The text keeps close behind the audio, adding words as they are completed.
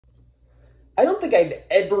I don't think I've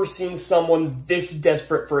ever seen someone this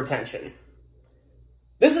desperate for attention.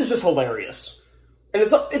 This is just hilarious. And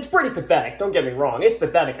it's pretty pathetic, don't get me wrong. It's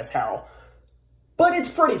pathetic as hell. But it's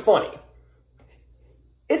pretty funny.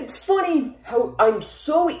 It's funny how I'm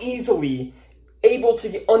so easily able to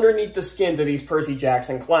get underneath the skins of these Percy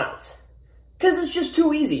Jackson clowns. Because it's just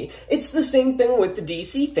too easy. It's the same thing with the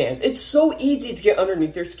DC fans. It's so easy to get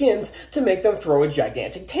underneath their skins to make them throw a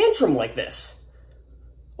gigantic tantrum like this.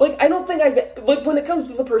 Like, I don't think like, when it comes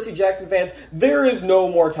to the Percy Jackson fans, there is no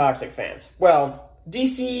more toxic fans. Well,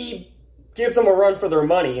 DC gives them a run for their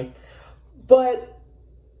money, but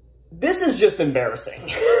this is just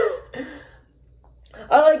embarrassing.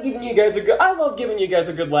 I love giving you guys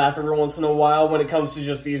a good laugh every once in a while when it comes to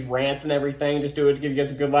just these rants and everything. Just do it to give you guys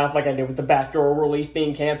a good laugh like I did with the Batgirl release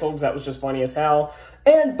being canceled, because that was just funny as hell.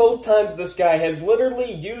 And both times this guy has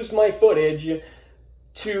literally used my footage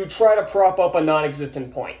to try to prop up a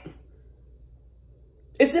non-existent point.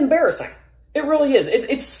 It's embarrassing. It really is.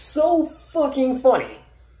 It's so fucking funny.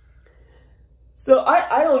 So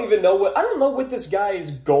I don't know what this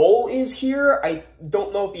guy's goal is here. I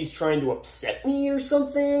don't know if he's trying to upset me or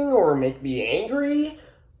something, or make me angry.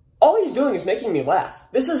 All he's doing is making me laugh.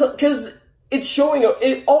 This is, because it's showing,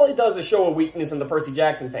 all it does is show a weakness in the Percy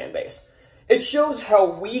Jackson fan base. It shows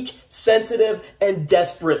how weak, sensitive, and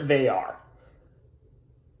desperate they are.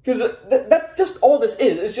 Because that's just all this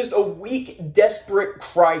is. It's just a weak, desperate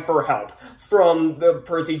cry for help from the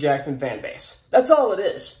Percy Jackson fan base. That's all it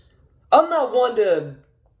is. I'm not one to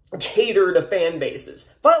cater to fan bases.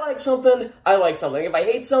 If I like something, I like something. If I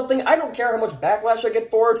hate something, I don't care how much backlash I get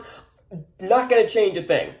for it. Not gonna change a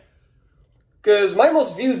thing. Because my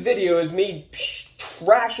most viewed video is me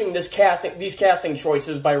trashing these casting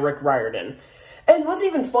choices by Rick Riordan. And what's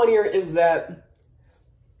even funnier is that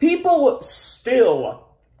people still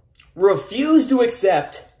refuse to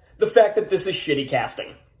accept the fact that this is shitty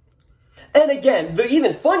casting. And again, the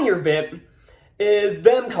even funnier bit is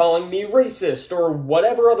them calling me racist or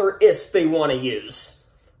whatever other is they want to use.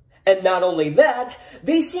 And not only that,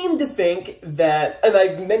 they seem to think that, and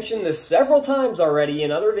I've mentioned this several times already in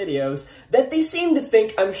other videos, that they seem to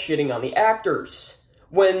think I'm shitting on the actors,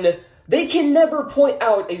 when they can never point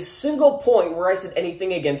out a single point where I said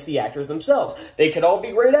anything against the actors themselves. They could all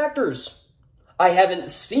be great actors. I haven't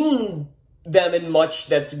seen them in much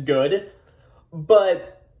that's good,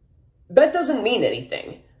 but that doesn't mean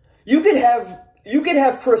anything. You could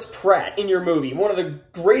have Chris Pratt in your movie, one of the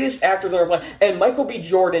greatest actors on our planet, and Michael B.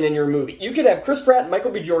 Jordan in your movie. You could have Chris Pratt and Michael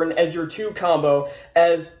B. Jordan as your two combo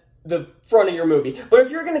as the front of your movie. But if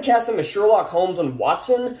you're going to cast them as Sherlock Holmes and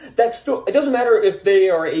Watson, that's still, it doesn't matter if they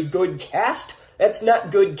are a good cast, that's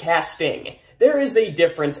not good casting. There is a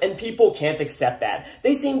difference, and people can't accept that.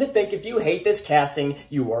 They seem to think if you hate this casting,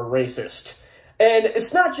 you are racist. And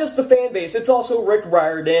it's not just the fan base, it's also Rick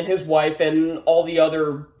Riordan, his wife, and all the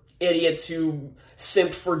other idiots who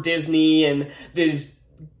simp for Disney and this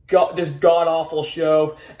god-awful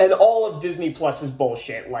show, and all of Disney Plus's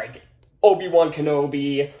bullshit, like Obi-Wan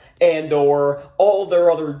Kenobi, Andor, all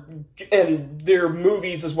their other, and their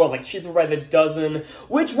movies as well, like Cheaper by the Dozen,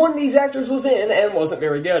 which one of these actors was in and wasn't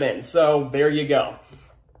very good in, so there you go.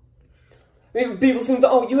 People seem to,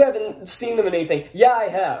 oh, you haven't seen them in anything. Yeah, I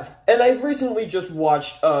have. And I've recently just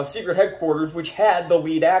watched Secret Headquarters, which had the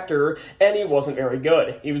lead actor, and he wasn't very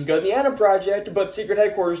good. He was good in the Adam Project, but Secret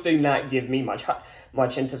Headquarters did not give me much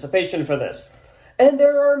anticipation for this. And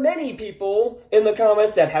there are many people in the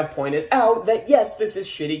comments that have pointed out that, yes, this is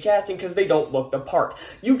shitty casting because they don't look the part.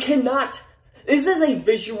 You cannot, this is a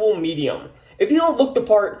visual medium. If you don't look the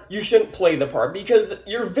part, you shouldn't play the part, because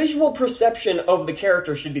your visual perception of the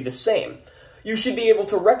character should be the same. You should be able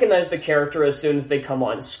to recognize the character as soon as they come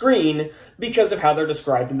on screen because of how they're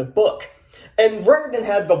described in the book. And Riordan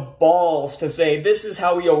had the balls to say, this is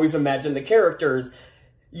how we always imagine the characters.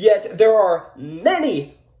 Yet there are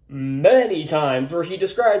many times where he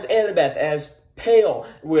describes Annabeth as pale,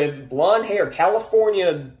 with blonde hair,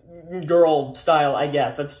 California girl style, I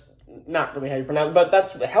guess. That's not really how you pronounce it, but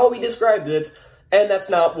that's how he described it, and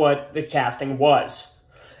that's not what the casting was.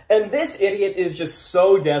 And this idiot is just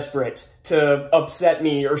so desperate to upset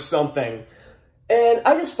me or something. And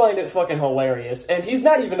I just find it fucking hilarious. And he's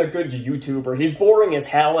not even a good YouTuber. He's boring as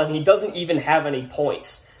hell, and he doesn't even have any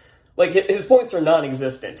points. Like, his points are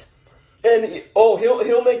non-existent. And, oh,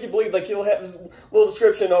 he'll make you believe, like, he'll have his little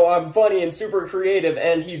description, oh, I'm funny and super creative,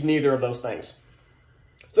 and he's neither of those things.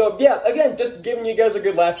 So, yeah, again, just giving you guys a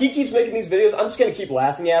good laugh. He keeps making these videos. I'm just gonna keep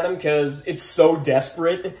laughing at him, because it's so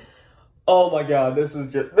desperate. Oh my god, this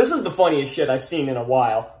is the funniest shit I've seen in a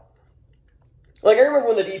while. Like, I remember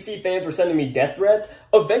when the DC fans were sending me death threats.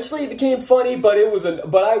 Eventually it became funny, but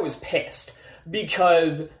I was pissed.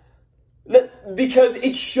 because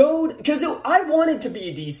it showed, I wanted to be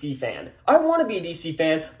a DC fan. I want to be a DC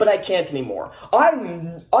fan, but I can't anymore. I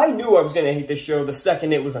knew I was going to hate this show the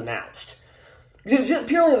second it was announced. Just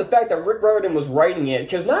purely on the fact that Rick Riordan was writing it,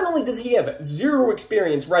 because not only does he have zero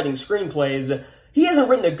experience writing screenplays, he hasn't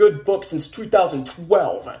written a good book since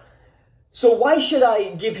 2012. So why should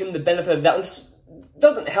I give him the benefit of that? It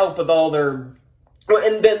doesn't help with all their...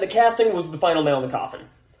 And then the casting was the final nail in the coffin.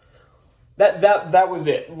 That was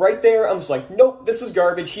it. Right there, I'm just like, nope, this is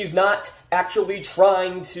garbage. He's not actually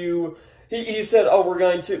trying to... He said, oh, we're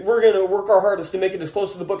going to work our hardest to make it as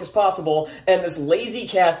close to the book as possible, and this lazy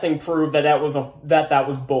casting proved that that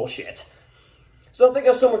was bullshit. So thank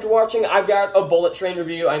you so much for watching. I've got a Bullet Train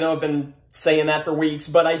review. I know I've been saying that for weeks,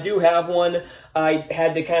 but I do have one. I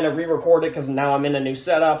had to kind of re-record it because now I'm in a new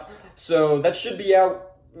setup. So that should be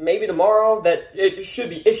out maybe tomorrow. It should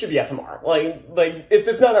be out tomorrow. Like if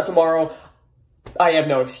it's not out tomorrow, I have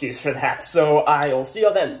no excuse for that. So I'll see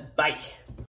y'all then. Bye.